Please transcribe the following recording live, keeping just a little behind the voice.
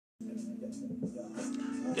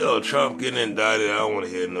Yo, Trump getting indicted, I don't want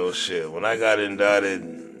to hear no shit. When I got indicted,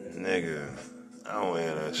 nigga, I don't want to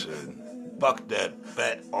hear that shit. Fuck that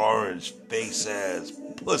fat orange face ass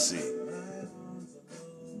pussy.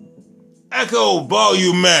 Echo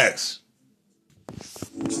volume max.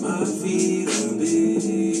 My feet are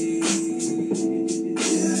big.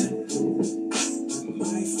 Yeah.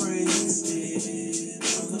 My frame stand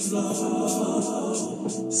on the floor.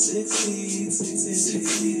 6 feet, 6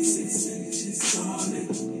 inches, 6 inches on it.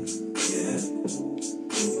 Yeah.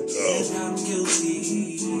 And I'm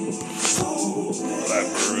guilty. Well, I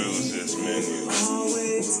peruse this menu.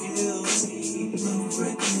 Always guilty.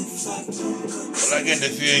 When I get the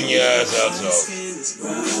feel in your eyes, I'll talk.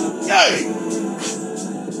 Yay!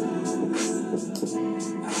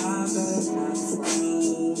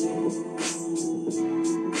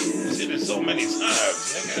 You see this so many times,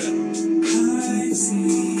 nigga.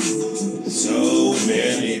 So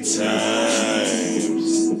many times.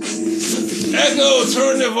 Echo,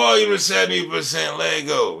 turn the volume to 70%. Let it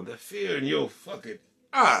go. The fear in your fucking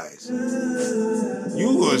eyes.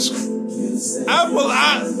 You was...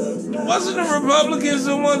 wasn't the Republicans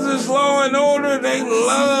the ones that's law and order? They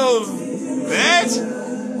love that?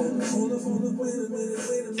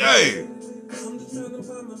 Hey.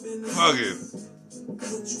 Fuck it.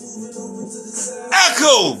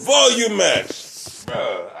 Echo, volume max.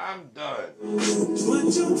 Bruh, I'm done.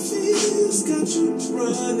 What your fears got you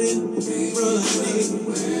running.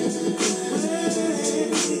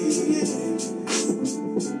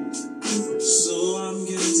 So I'm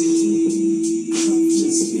guilty of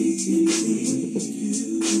just being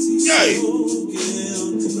Yay! guilty.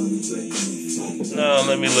 Now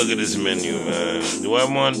let me look at this menu, man. Do I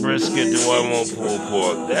want brisket? Do I want pulled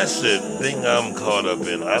pork? That's the thing I'm caught up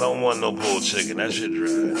in. I don't want no pulled chicken. That shit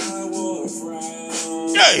dry.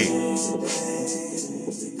 Yay!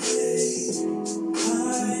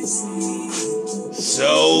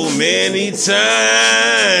 So many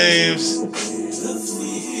times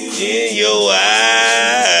in your eyes,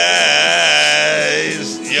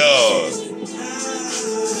 yo.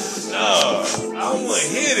 No, I don't want to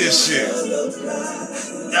hear this shit.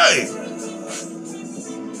 Hey,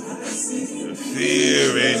 the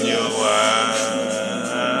fear in your eyes.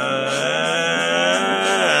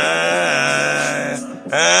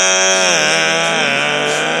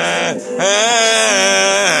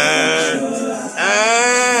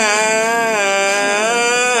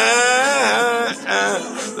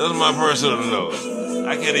 That's my personal note.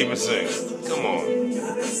 I can't even sing. Come on.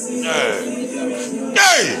 Hey.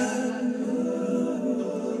 Hey!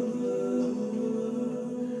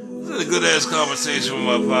 This is a good ass conversation with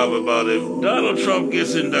my pop about if Donald Trump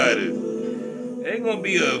gets indicted. It ain't gonna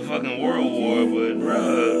be a fucking world war, but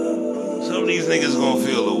bruh, some of these niggas gonna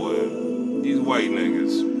feel the way. These white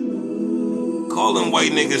niggas. Call them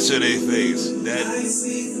white niggas to their face.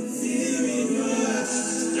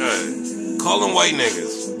 Call them white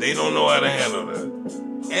niggas. They don't know how to handle that.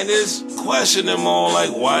 And just question them all like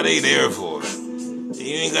why they there for it.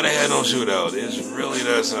 You ain't gotta have no shootout. It's really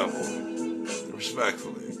that simple.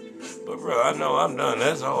 Respectfully. But bro, I know I'm done.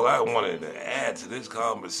 That's all I wanted to add to this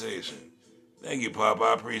conversation. Thank you, Pop.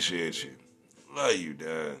 I appreciate you. Love you,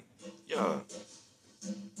 Dad. Yeah.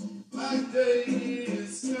 Black day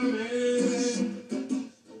is coming.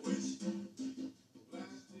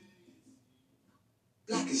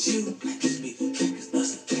 Black is you, black is me, black is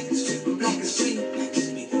us, black is you, black is free, black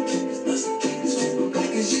is me, black is us, black is free,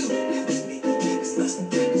 black is you, black is me, black is us,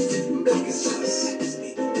 black is free, black is us, black is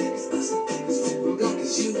me, black is us, black is free, black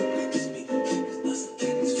is you, black is me, black is us,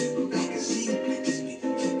 black is free, black is you, black is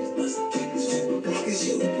me, black is us, black is free, black is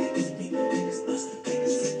you, black is me, black is us, black is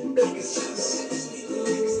free, black is us, black is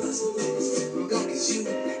me, black is us, black is free, black is you,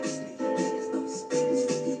 black is me, black is us, black is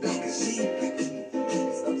free, black is me, black is me, black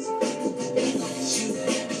is us, black is you.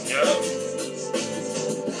 Yep.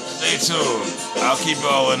 Stay tuned. I'll keep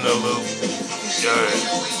y'all in the loop. Good.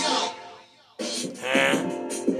 Huh?